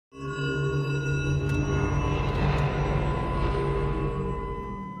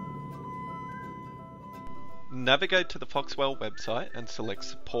Navigate to the Foxwell website and select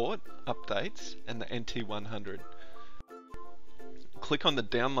Support, Updates and the NT100. Click on the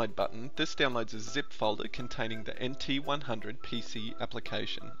Download button. This downloads a zip folder containing the NT100 PC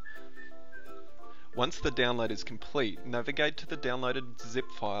application. Once the download is complete, navigate to the downloaded zip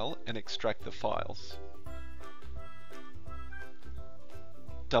file and extract the files.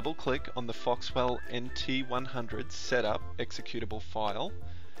 Double-click on the Foxwell NT100 Setup executable file,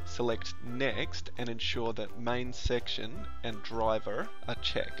 select Next and ensure that Main Section and Driver are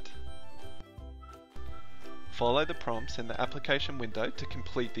checked. Follow the prompts in the application window to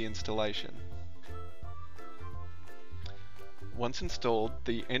complete the installation. Once installed,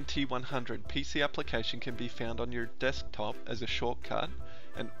 the NT100 PC application can be found on your desktop as a shortcut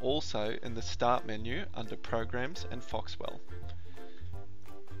and also in the Start menu under Programs and Foxwell.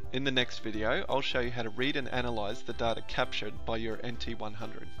 In the next video, I'll show you how to read and analyze the data captured by your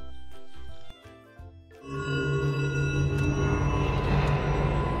NT100.